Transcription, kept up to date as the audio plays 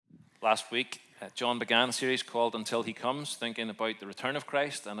Last week, John began a series called Until He Comes, thinking about the return of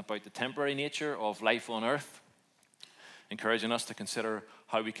Christ and about the temporary nature of life on earth, encouraging us to consider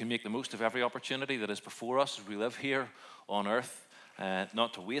how we can make the most of every opportunity that is before us as we live here on earth,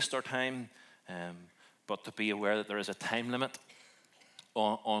 not to waste our time, but to be aware that there is a time limit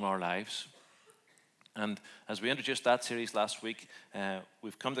on our lives. And as we introduced that series last week,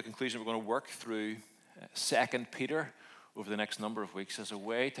 we've come to the conclusion we're going to work through 2 Peter over the next number of weeks as a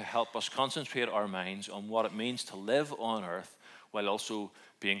way to help us concentrate our minds on what it means to live on earth while also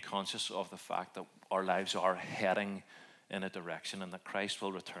being conscious of the fact that our lives are heading in a direction and that Christ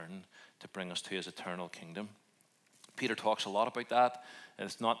will return to bring us to his eternal kingdom. Peter talks a lot about that.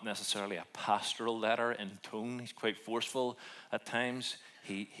 It's not necessarily a pastoral letter in tone. He's quite forceful at times.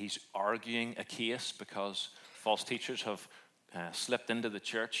 He's arguing a case because false teachers have slipped into the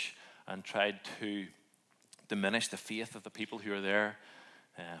church and tried to diminish the faith of the people who are there.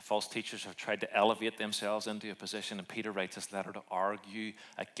 False teachers have tried to elevate themselves into a position, and Peter writes this letter to argue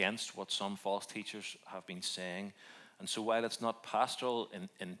against what some false teachers have been saying. And so while it's not pastoral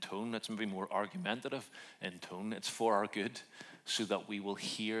in tone, it's maybe more argumentative in tone, it's for our good, so that we will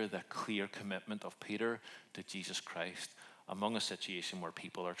hear the clear commitment of Peter to Jesus Christ among a situation where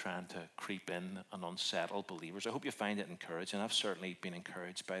people are trying to creep in and unsettle believers. I hope you find it encouraging. I've certainly been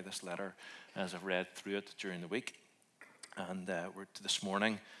encouraged by this letter as I've read through it during the week. And this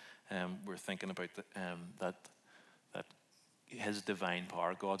morning, we're thinking about that his divine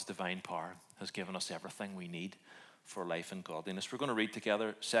power, God's divine power, has given us everything we need for life and godliness. We're going to read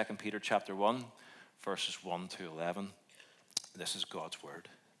together 2 Peter chapter 1, verses 1 to 11. This is God's word.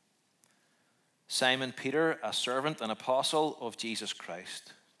 Simon Peter, a servant and apostle of Jesus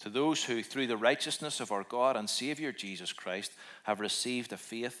Christ, to those who, through the righteousness of our God and Savior Jesus Christ, have received a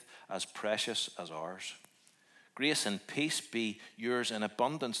faith as precious as ours. Grace and peace be yours in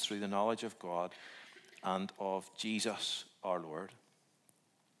abundance through the knowledge of God and of Jesus our Lord.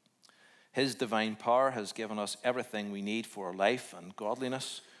 His divine power has given us everything we need for life and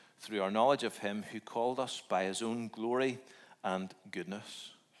godliness through our knowledge of him who called us by his own glory and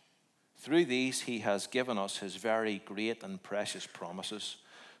goodness. Through these he has given us his very great and precious promises,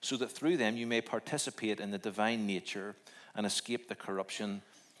 so that through them you may participate in the divine nature and escape the corruption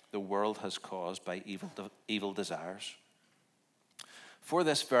the world has caused by evil desires. For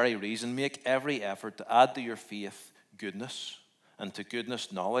this very reason, make every effort to add to your faith goodness, and to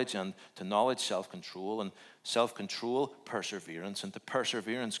goodness knowledge, and to knowledge self-control, and self-control perseverance, and to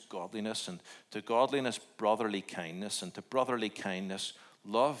perseverance godliness, and to godliness brotherly kindness, and to brotherly kindness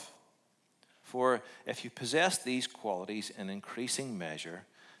love. For if you possess these qualities in increasing measure,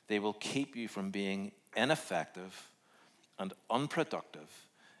 they will keep you from being ineffective and unproductive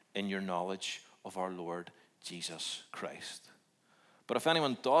in your knowledge of our Lord Jesus Christ. But if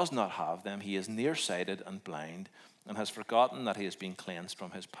anyone does not have them, he is nearsighted and blind, and has forgotten that he has been cleansed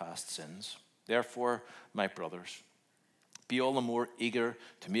from his past sins. Therefore, my brothers, be all the more eager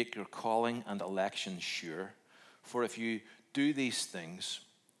to make your calling and election sure. For if you do these things,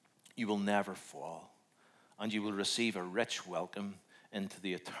 you will never fall, and you will receive a rich welcome into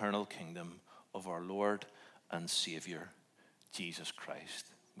the eternal kingdom of our Lord and Savior, Jesus Christ.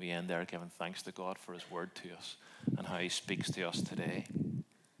 We end there giving thanks to God for his word to us and how he speaks to us today.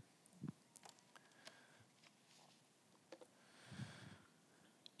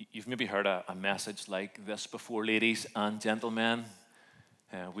 You've maybe heard a message like this before, ladies and gentlemen.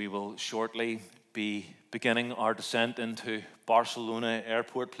 We will shortly be beginning our descent into Barcelona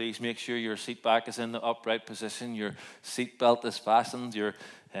Airport. Please make sure your seat back is in the upright position, your seat belt is fastened, your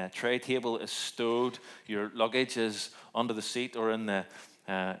tray table is stowed, your luggage is under the seat or in the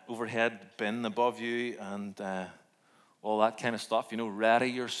overhead bin above you, and all that kind of stuff. Ready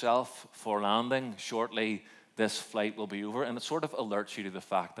yourself for landing. Shortly this flight will be over, and it sort of alerts you to the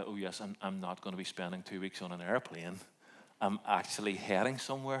fact that, oh yes, I'm not going to be spending 2 weeks on an airplane. I'm actually heading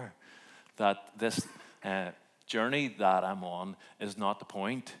somewhere. That this journey that I'm on is not the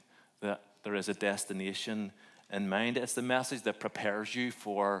point, that there is a destination in mind. It's the message that prepares you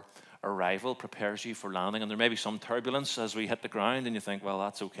for arrival, prepares you for landing. And there may be some turbulence as we hit the ground, and you think, well,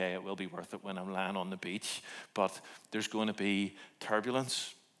 that's okay, it will be worth it when I'm lying on the beach. But there's going to be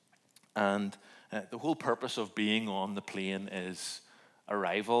turbulence. And the whole purpose of being on the plane is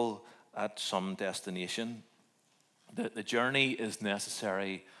arrival at some destination. The journey is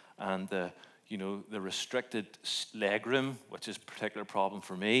necessary, and the restricted legroom, which is a particular problem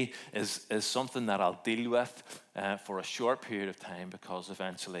for me, is something that I'll deal with for a short period of time, because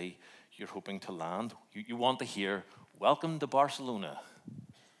eventually you're hoping to land. You want to hear, welcome to Barcelona.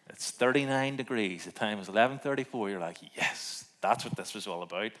 It's 39 degrees. The time is 11:34. You're like, yes, That's what this was all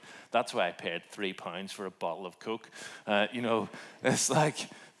about. That's why I paid £3 for a bottle of Coke. It's like,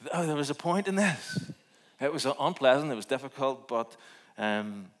 oh, there was a point in this. It was unpleasant, it was difficult, but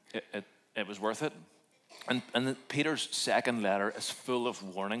it was worth it. And Peter's second letter is full of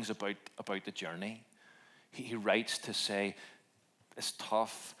warnings about the journey. He writes to say, it's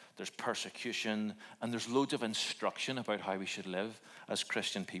tough, there's persecution, and there's loads of instruction about how we should live as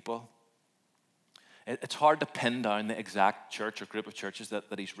Christian people. It's hard to pin down the exact church or group of churches that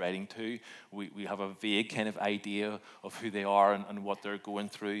he's writing to. We have a vague kind of idea of who they are and what they're going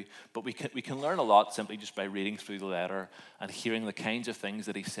through. But we can learn a lot simply just by reading through the letter and hearing the kinds of things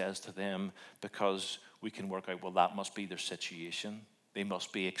that he says to them, because we can work out, well, that must be their situation. They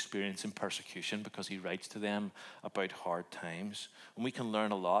must be experiencing persecution because he writes to them about hard times. And we can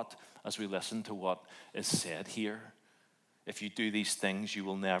learn a lot as we listen to what is said here. If you do these things, you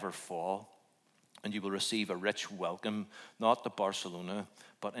will never fall. And you will receive a rich welcome, not to Barcelona,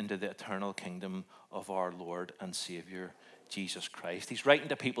 but into the eternal kingdom of our Lord and Savior, Jesus Christ. He's writing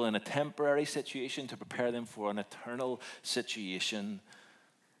to people in a temporary situation to prepare them for an eternal situation,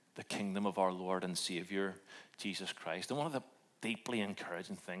 the kingdom of our Lord and Savior, Jesus Christ. And one of the deeply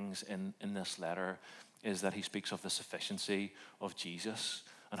encouraging things in this letter is that he speaks of the sufficiency of Jesus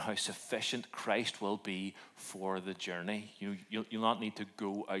and how sufficient Christ will be for the journey. You'll not need to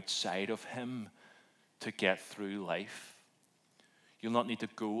go outside of him to get through life. You'll not need to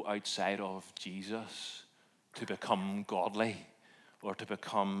go outside of Jesus to become godly or to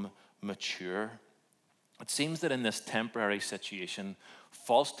become mature. It seems that in this temporary situation,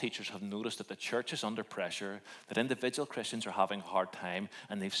 false teachers have noticed that the church is under pressure, that individual Christians are having a hard time,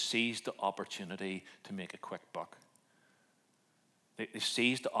 and they've seized the opportunity to make a quick buck. They've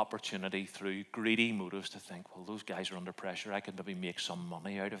seized the opportunity through greedy motives to think, well, those guys are under pressure. I could maybe make some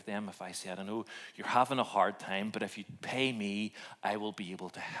money out of them if I said, I know you're having a hard time, but if you pay me, I will be able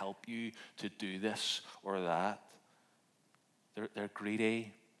to help you to do this or that. They're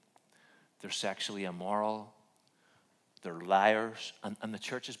greedy. They're sexually immoral. They're liars. And the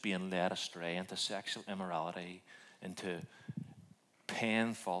church is being led astray into sexual immorality, into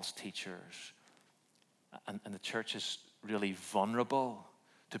paying false teachers. And the church is really vulnerable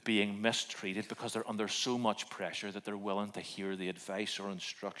to being mistreated because they're under so much pressure that they're willing to hear the advice or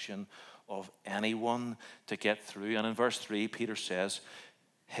instruction of anyone to get through. And in verse 3, Peter says,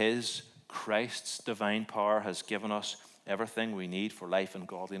 Christ's divine power has given us everything we need for life and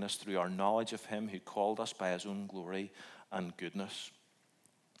godliness through our knowledge of him who called us by his own glory and goodness.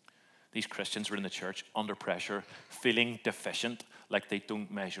 These Christians were in the church under pressure, feeling deficient, like they don't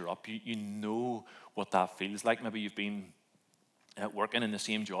measure up. You know what that feels like. Maybe you've been working in the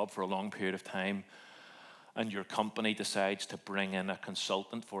same job for a long period of time, and your company decides to bring in a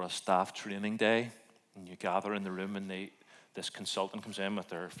consultant for a staff training day, and you gather in the room, and this consultant comes in with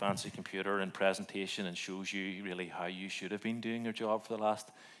their fancy computer and presentation and shows you really how you should have been doing your job for the last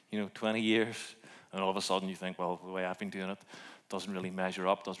 20 years. And all of a sudden you think, well, the way I've been doing it doesn't really measure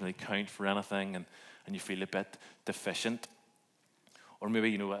up, doesn't really count for anything, and you feel a bit deficient. Or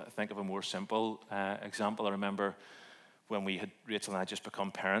maybe, think of a more simple example. I remember when Rachel and I just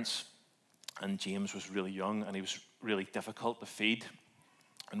become parents, and James was really young, and he was really difficult to feed.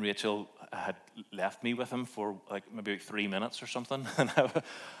 And Rachel had left me with him for maybe 3 minutes or something, and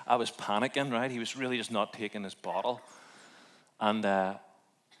I was panicking, right? He was really just not taking his bottle. And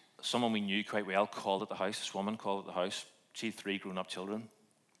someone we knew quite well called at the house, this woman called at the house. She had 3 grown-up children.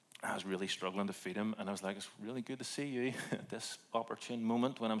 I was really struggling to feed him, and I was like, it's really good to see you at this opportune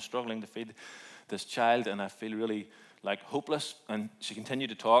moment when I'm struggling to feed this child, and I feel really hopeless. And she continued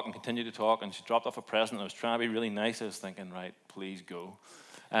to talk, and she dropped off a present. I was trying to be really nice. I was thinking, right, please go.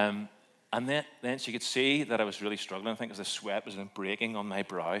 And then she could see that I was really struggling. I think as the sweat was breaking on my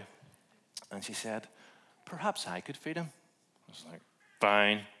brow. And she said, perhaps I could feed him. I was like,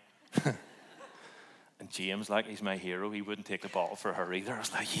 fine. And James, he's my hero. He wouldn't take the bottle for her either. I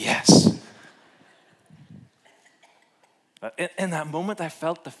was like, yes. But in that moment, I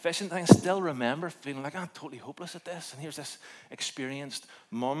felt deficient. I still remember feeling like I'm totally hopeless at this. And here's this experienced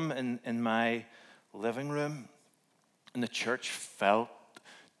mum in my living room. And the church felt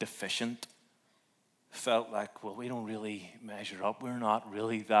deficient. Felt like, well, we don't really measure up. We're not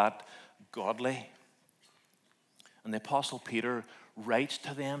really that godly. And the Apostle Peter writes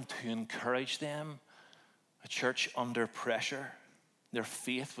to them to encourage them. A church under pressure. Their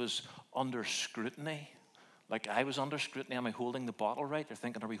faith was under scrutiny. Like I was under scrutiny. Am I holding the bottle right? They're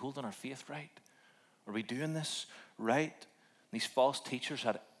thinking, are we holding our faith right? Are we doing this right? And these false teachers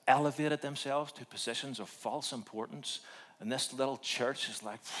had elevated themselves to positions of false importance. And this little church is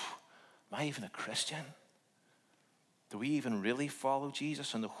like, am I even a Christian? Do we even really follow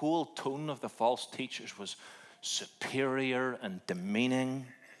Jesus? And the whole tone of the false teachers was superior and demeaning.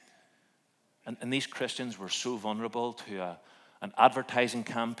 And these Christians were so vulnerable to an advertising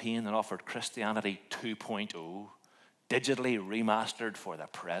campaign that offered Christianity 2.0, digitally remastered for the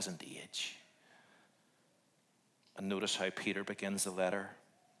present age. And notice how Peter begins the letter.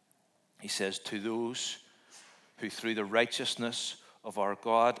 He says, to those who through the righteousness of our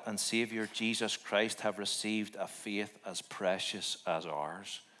God and Savior Jesus Christ have received a faith as precious as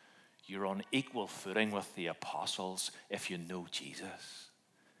ours. You're on equal footing with the apostles if you know Jesus.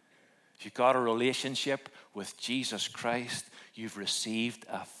 If you've got a relationship with Jesus Christ, you've received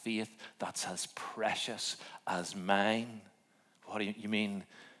a faith that's as precious as mine. What do you mean?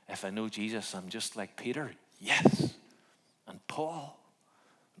 If I know Jesus, I'm just like Peter? Yes. And Paul.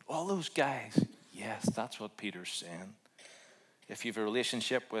 And all those guys. Yes, that's what Peter's saying. If you have a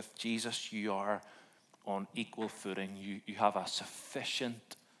relationship with Jesus, you are on equal footing. You have a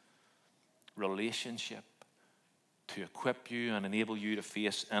sufficient relationship to equip you and enable you to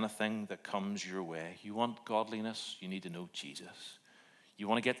face anything that comes your way. You want godliness, you need to know Jesus. You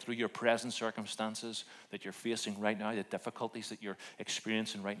want to get through your present circumstances that you're facing right now, the difficulties that you're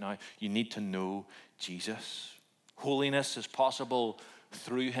experiencing right now, you need to know Jesus. Holiness is possible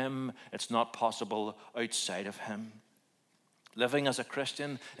through him. It's not possible outside of him. Living as a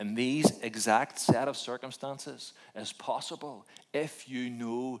Christian in these exact set of circumstances is possible if you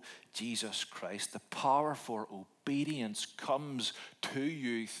know Jesus Christ. The power for obedience comes to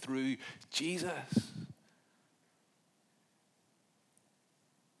you through Jesus. His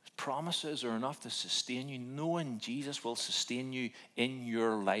promises are enough to sustain you. Knowing Jesus will sustain you in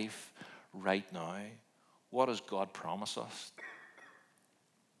your life right now. What does God promise us?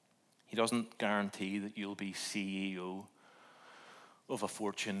 He doesn't guarantee that you'll be CEO of a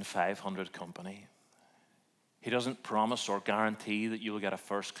Fortune 500 company. He doesn't promise or guarantee that you will get a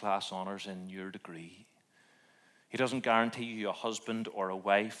first-class honors in your degree. He doesn't guarantee you a husband or a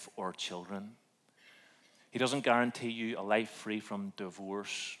wife or children. He doesn't guarantee you a life free from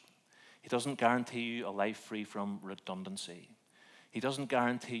divorce. He doesn't guarantee you a life free from redundancy. He doesn't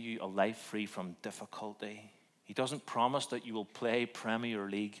guarantee you a life free from difficulty. He doesn't promise that you will play Premier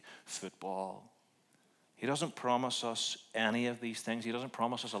League football. He doesn't promise us any of these things. He doesn't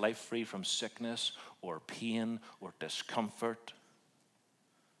promise us a life free from sickness or pain or discomfort.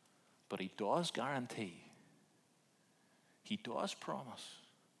 But he does guarantee, he does promise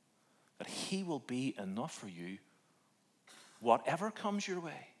that he will be enough for you whatever comes your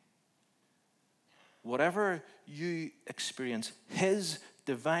way. Whatever you experience, his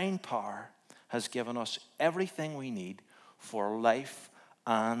divine power has given us everything we need for life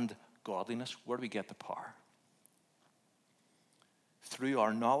and godliness. Where do we get the power? Through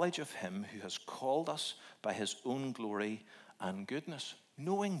our knowledge of him who has called us by his own glory and goodness.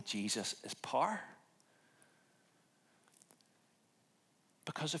 Knowing Jesus is power.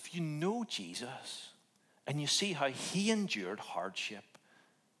 Because if you know Jesus and you see how he endured hardship,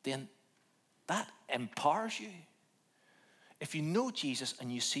 then that empowers you. If you know Jesus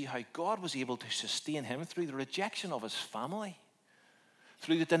and you see how God was able to sustain him through the rejection of his family,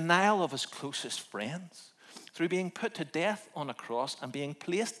 through the denial of his closest friends, through being put to death on a cross and being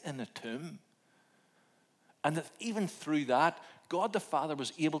placed in a tomb. And that even through that, God the Father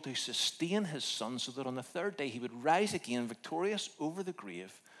was able to sustain his Son so that on the third day he would rise again victorious over the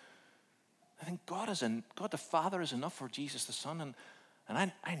grave. I think God the Father is enough for Jesus the Son.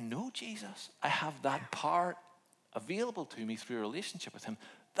 And I know Jesus. I have that power available to me through a relationship with him.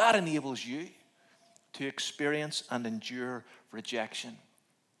 That enables you to experience and endure rejection,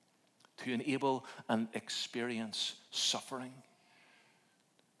 to enable and experience suffering,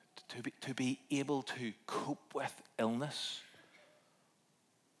 to be able to cope with illness,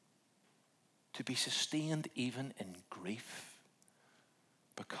 to be sustained even in grief,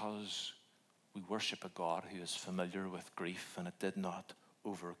 because we worship a God who is familiar with grief and it did not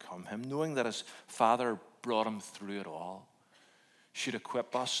overcome him. Knowing that his Father brought him through it all should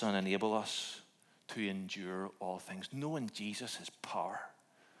equip us and enable us to endure all things. Knowing Jesus is power.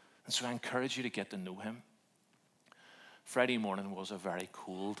 And so I encourage you to get to know him. Friday morning was a very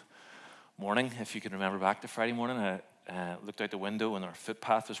cold morning. If you can remember back to Friday morning, I looked out the window and our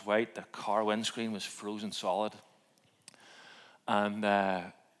footpath was white. The car windscreen was frozen solid. And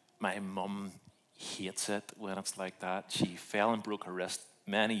my mum hates it when it's like that. She fell and broke her wrist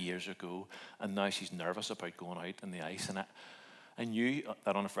many years ago, and now she's nervous about going out in the ice. And I knew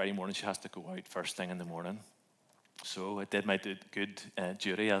that on a Friday morning she has to go out first thing in the morning. So I did my good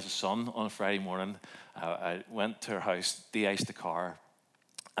duty as a son on a Friday morning. I went to her house, de-iced the car,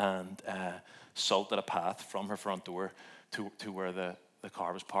 and salted a path from her front door to where the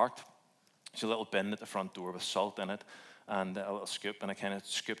car was parked. There's a little bin at the front door with salt in it and a little scoop, and I kind of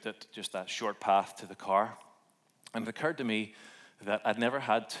scooped it, just that short path to the car. And it occurred to me that I'd never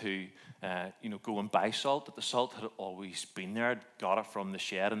had to, go and buy salt, that the salt had always been there. I'd got it from the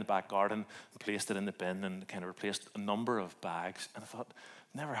shed in the back garden and placed it in the bin and kind of replaced a number of bags. And I thought,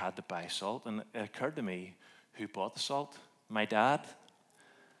 never had to buy salt. And it occurred to me, who bought the salt? My dad.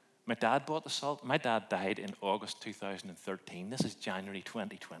 My dad bought the salt. My dad died in August 2013. This is January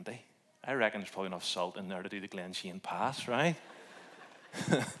 2020. I reckon there's probably enough salt in there to do the Glen Shane Pass, right?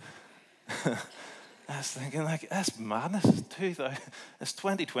 I was thinking, like, that's madness. It's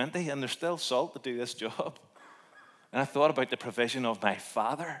 2020 and there's still salt to do this job. And I thought about the provision of my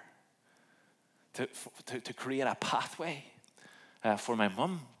father to create a pathway for my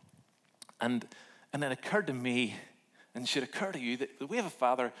mum. And it occurred to me, and it should occur to you, that we have a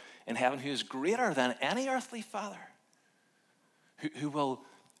Father in heaven who is greater than any earthly father, who will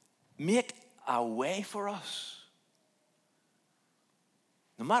make a way for us,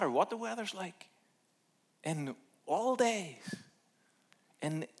 no matter what the weather's like, in all days,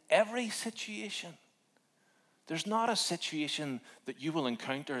 in every situation. There's not a situation that you will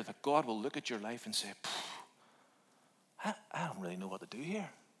encounter that God will look at your life and say, I don't really know what to do here.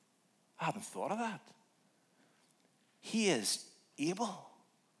 I haven't thought of that. He is able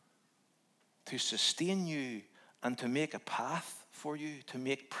to sustain you and to make a path for you, to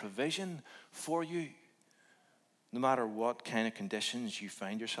make provision for you, no matter what kind of conditions you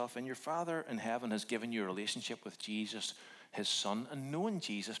find yourself in. Your Father in heaven has given you a relationship with Jesus, his Son, and knowing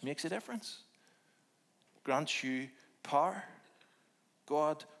Jesus makes a difference. Grants you power.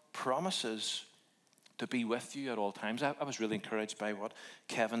 God promises to be with you at all times. I was really encouraged by what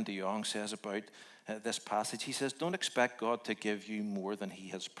Kevin DeYoung says about this passage. He says, don't expect God to give you more than he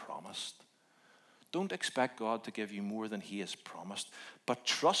has promised. Don't expect God to give you more than he has promised, but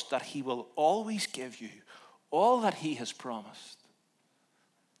trust that he will always give you all that he has promised.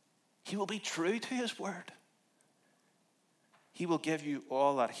 He will be true to his word. He will give you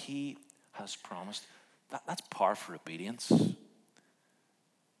all that he has promised. That's power for obedience.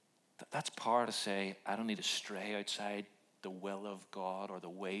 That's power to say, I don't need to stray outside the will of God or the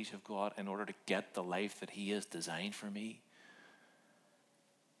ways of God in order to get the life that he has designed for me.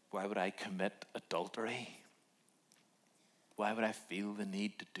 Why would I commit adultery? Why would I feel the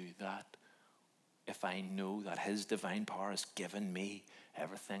need to do that if I know that his divine power has given me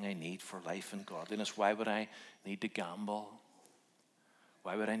everything I need for life and godliness? Why would I need to gamble?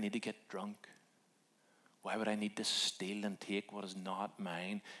 Why would I need to get drunk? Why would I need to steal and take what is not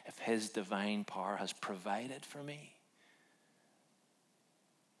mine if his divine power has provided for me?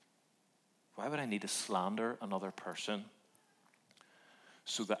 Why would I need to slander another person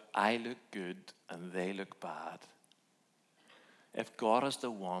so that I look good and they look bad? If God is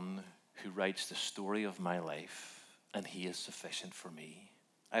the one who writes the story of my life and he is sufficient for me,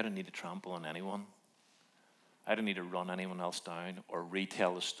 I don't need to trample on anyone. I don't need to run anyone else down or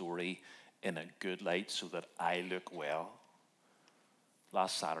retell the story in a good light so that I look well.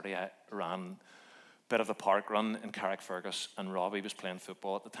 Last Saturday, I ran a bit of a park run in Carrickfergus, and Robbie was playing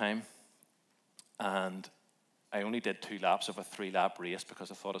football at the time. And I only did 2 laps of a 3-lap race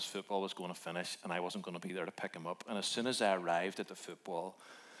because I thought his football was going to finish and I wasn't going to be there to pick him up. And as soon as I arrived at the football,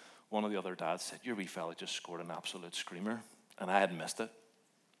 one of the other dads said, your wee fella just scored an absolute screamer. And I had missed it.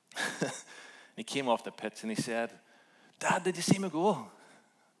 He came off the pitch and he said, Dad, did you see my goal?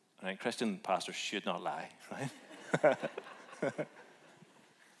 Right, Christian pastors should not lie, right?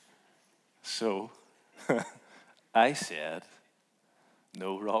 So I said,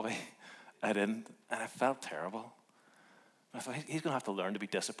 no, Robbie, I didn't. And I felt terrible. I thought, he's going to have to learn to be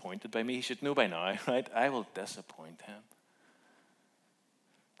disappointed by me. He should know by now, right? I will disappoint him.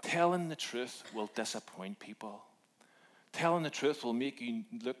 Telling the truth will disappoint people. Telling the truth will make you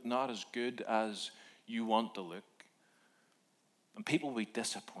look not as good as you want to look. And people will be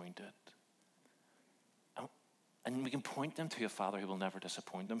disappointed. And we can point them to a Father who will never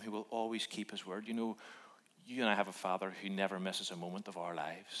disappoint them, who will always keep his word. You know, you and I have a Father who never misses a moment of our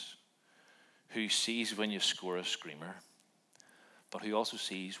lives, who sees when you score a screamer, but who also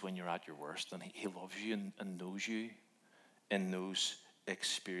sees when you're at your worst. And he loves you and knows you in those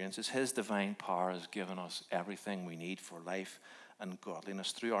experiences. His divine power has given us everything we need for life and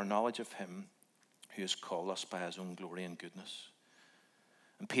godliness through our knowledge of him who has called us by his own glory and goodness.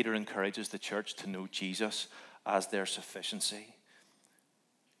 And Peter encourages the church to know Jesus as their sufficiency.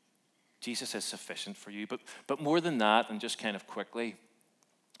 Jesus is sufficient for you. But more than that, and just kind of quickly,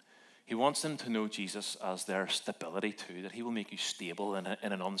 he wants them to know Jesus as their stability too, that he will make you stable in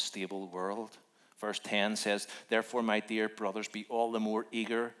an unstable world. Verse 10 says, "Therefore, my dear brothers, be all the more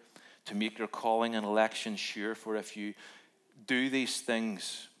eager to make your calling and election sure, for if you do these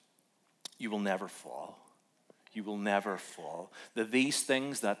things, you will never fall." You will never fall. These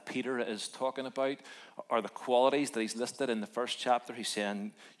things that Peter is talking about are the qualities that he's listed in the first chapter. He's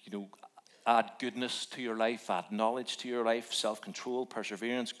saying, add goodness to your life, add knowledge to your life, self-control,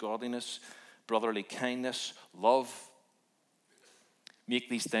 perseverance, godliness, brotherly kindness, love. Make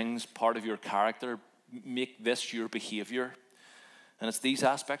these things part of your character. Make this your behavior. And it's these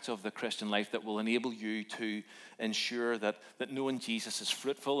aspects of the Christian life that will enable you to ensure that knowing Jesus is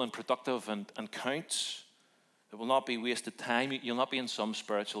fruitful and productive and counts. It will not be wasted time. You'll not be in some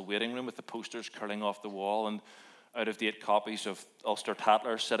spiritual waiting room with the posters curling off the wall and out-of-date copies of Ulster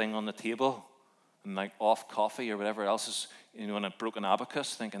Tatler sitting on the table and like off coffee or whatever else is, in a broken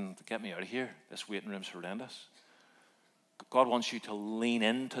abacus, thinking, get me out of here. This waiting room's horrendous. God wants you to lean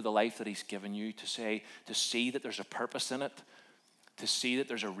into the life that he's given you, to see that there's a purpose in it, to see that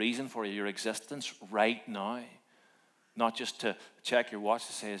there's a reason for your existence right now. Not just to check your watch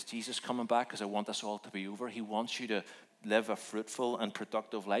to say, is Jesus coming back because I want this all to be over? He wants you to live a fruitful and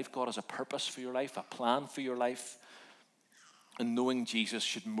productive life. God has a purpose for your life, a plan for your life. And knowing Jesus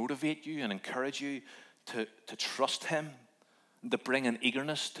should motivate you and encourage you to trust him, to bring an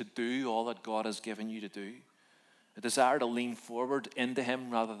eagerness to do all that God has given you to do. A desire to lean forward into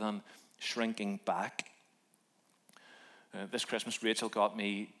him rather than shrinking back. This Christmas, Rachel got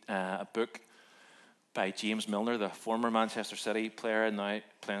me a book by James Milner, the former Manchester City player, and now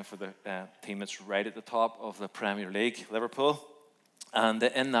playing for the team that's right at the top of the Premier League, Liverpool. And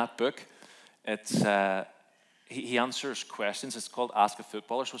in that book, it's he answers questions. It's called Ask a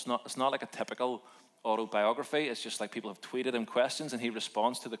Footballer, so it's not like a typical autobiography. It's just like people have tweeted him questions, and he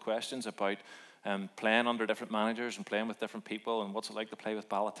responds to the questions about playing under different managers and playing with different people and what's it like to play with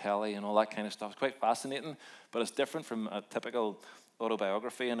Balotelli and all that kind of stuff. It's quite fascinating, but it's different from a typical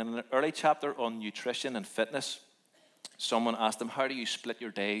autobiography. And in an early chapter on nutrition and fitness, someone asked him, how do you split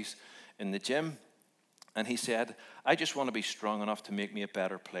your days in the gym? And he said, I just want to be strong enough to make me a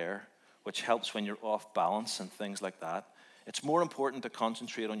better player, which helps when you're off balance and things like that. It's more important to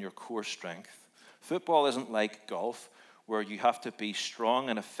concentrate on your core strength. Football isn't like golf, where you have to be strong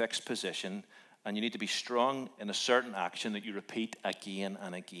in a fixed position and you need to be strong in a certain action that you repeat again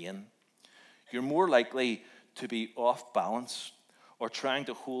and again. You're more likely to be off balance or trying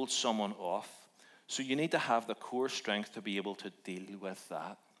to hold someone off. So you need to have the core strength to be able to deal with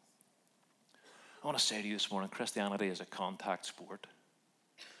that. I want to say to you this morning, Christianity is a contact sport.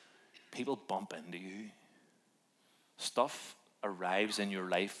 People bump into you. Stuff arrives in your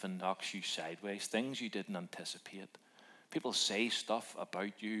life and knocks you sideways, things you didn't anticipate. People say stuff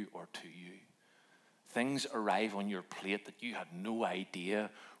about you or to you. Things arrive on your plate that you had no idea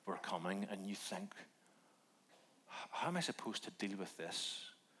were coming, and you think, how am I supposed to deal with this?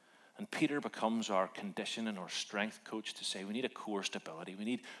 And Peter becomes our condition and our strength coach to say we need a core stability. We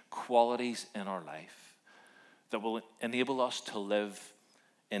need qualities in our life that will enable us to live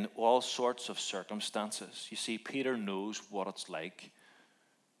in all sorts of circumstances. You see, Peter knows what it's like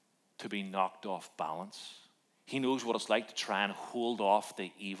to be knocked off balance. He knows what it's like to try and hold off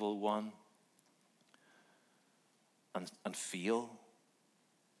the evil one and fail.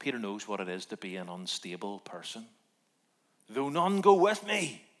 Peter knows what it is to be an unstable person. Though none go with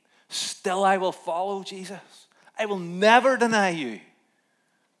me, still I will follow Jesus. I will never deny you.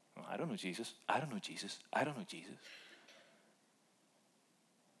 Well, I don't know Jesus. I don't know Jesus. I don't know Jesus.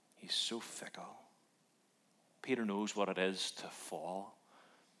 He's so fickle. Peter knows what it is to fall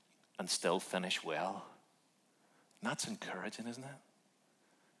and still finish well. And that's encouraging, isn't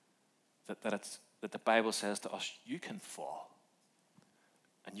it? That the Bible says to us, you can fall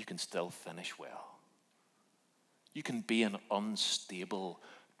and you can still finish well. You can be an unstable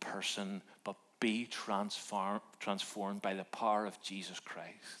person, but be transformed by the power of Jesus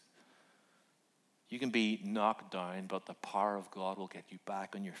Christ. You can be knocked down, but the power of God will get you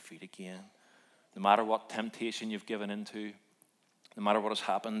back on your feet again. No matter what temptation you've given into, no matter what has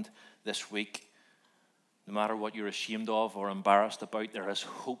happened this week, no matter what you're ashamed of or embarrassed about, there is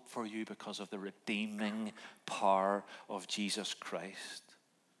hope for you because of the redeeming power of Jesus Christ.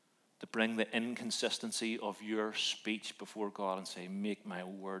 To bring the inconsistency of your speech before God and say, make my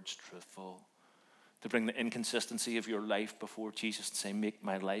words truthful. To bring the inconsistency of your life before Jesus and say, make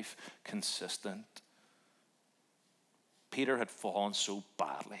my life consistent. Peter had fallen so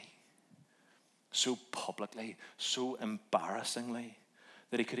badly, so publicly, so embarrassingly,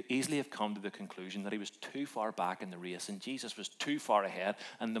 that he could easily have come to the conclusion that he was too far back in the race and Jesus was too far ahead,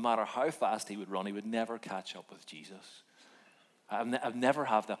 and no matter how fast he would run, he would never catch up with Jesus. I've never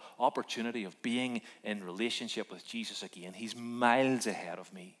had the opportunity of being in relationship with Jesus again. He's miles ahead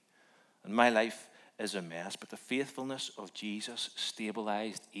of me. And my life is a mess. But the faithfulness of Jesus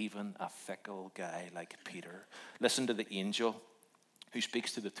stabilized even a fickle guy like Peter. Listen to the angel who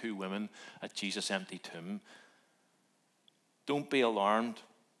speaks to the two women at Jesus' empty tomb. Don't be alarmed.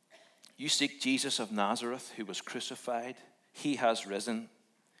 You seek Jesus of Nazareth who was crucified. He has risen.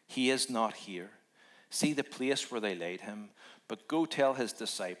 He is not here. See the place where they laid him. But go tell his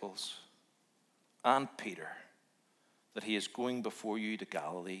disciples and Peter that he is going before you to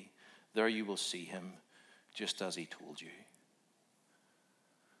Galilee. There you will see him, just as he told you.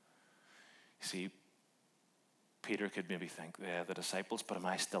 See, Peter could maybe think, yeah, the disciples, but am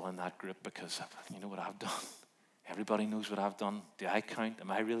I still in that group because you know what I've done? Everybody knows what I've done. Do I count?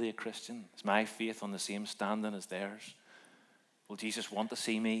 Am I really a Christian? Is my faith on the same standing as theirs? Will Jesus want to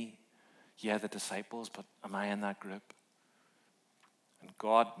see me? Yeah, the disciples, but am I in that group? And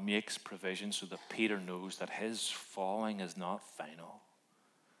God makes provision so that Peter knows that his falling is not final.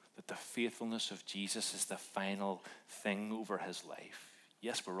 That the faithfulness of Jesus is the final thing over his life.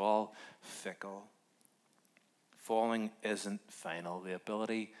 Yes, we're all fickle. Falling isn't final. The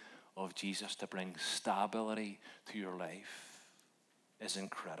ability of Jesus to bring stability to your life is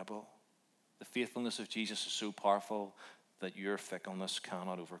incredible. The faithfulness of Jesus is so powerful that your fickleness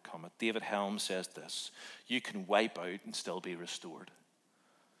cannot overcome it. David Helms says this: you can wipe out and still be restored.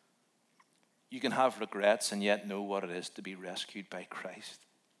 You can have regrets and yet know what it is to be rescued by Christ.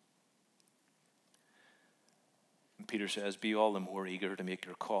 And Peter says, be all the more eager to make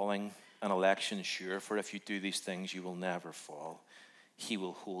your calling and election sure, for if you do these things, you will never fall. He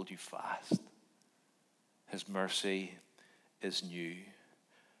will hold you fast. His mercy is new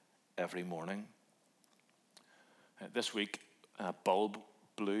every morning. This week, a bulb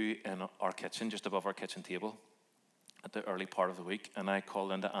blew in our kitchen, just above our kitchen table, at the early part of the week, and I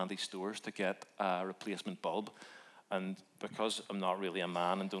called into Andy's stores to get a replacement bulb. And because I'm not really a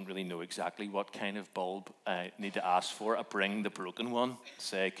man and don't really know exactly what kind of bulb I need to ask for, I bring the broken one,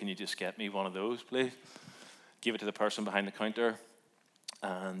 say, can you just get me one of those, please? Give it to the person behind the counter,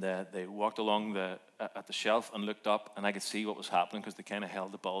 and they walked along at the shelf and looked up, and I could see what was happening because they kind of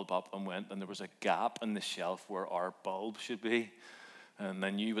held the bulb up and went, and there was a gap in the shelf where our bulb should be. And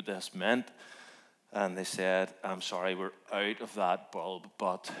I knew what this meant. And they said, I'm sorry, we're out of that bulb,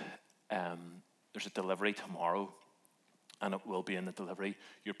 but there's a delivery tomorrow, and it will be in the delivery.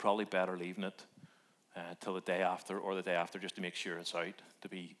 You're probably better leaving it till the day after or the day after just to make sure it's out, to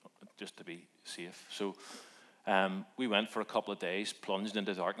be safe. So we went for a couple of days, plunged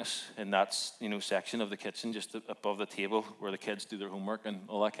into darkness in that section of the kitchen just above the table where the kids do their homework and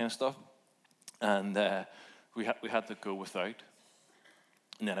all that kind of stuff. And we had to go without.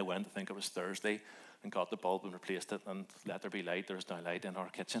 And then I went, I think it was Thursday, and got the bulb and replaced it, and let there be light. There's now light in our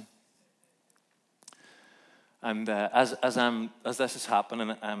kitchen. And as this is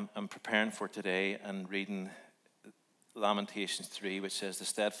happening, I'm preparing for today and reading Lamentations 3, which says, the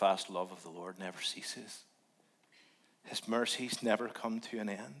steadfast love of the Lord never ceases. His mercies never come to an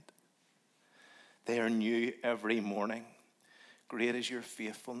end. They are new every morning. Great is your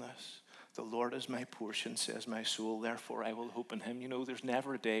faithfulness. The Lord is my portion, says my soul, therefore I will hope in him. You know, there's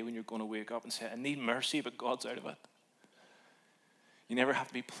never a day when you're going to wake up and say, I need mercy, but God's out of it. You never have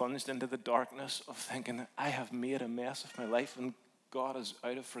to be plunged into the darkness of thinking, I have made a mess of my life and God is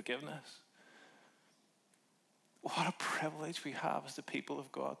out of forgiveness. What a privilege we have as the people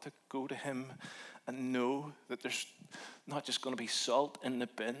of God to go to him and know that there's not just going to be salt in the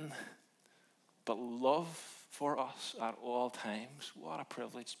bin, but love for us at all times. What a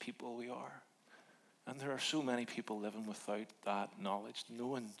privileged people we are. And there are so many people living without that knowledge,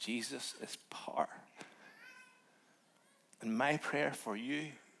 knowing Jesus is power. And my prayer for you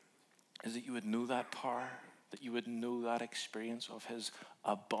is that you would know that power, that you would know that experience of his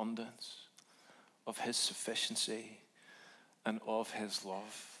abundance, of his sufficiency, and of his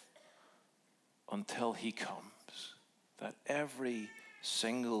love until he comes. That every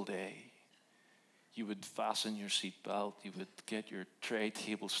single day you would fasten your seatbelt, you would get your tray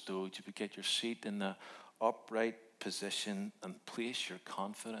table stowed, you would get your seat in the upright position and place your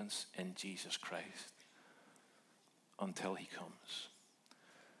confidence in Jesus Christ until he comes.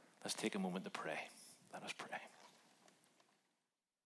 Let's take a moment to pray. Let us pray.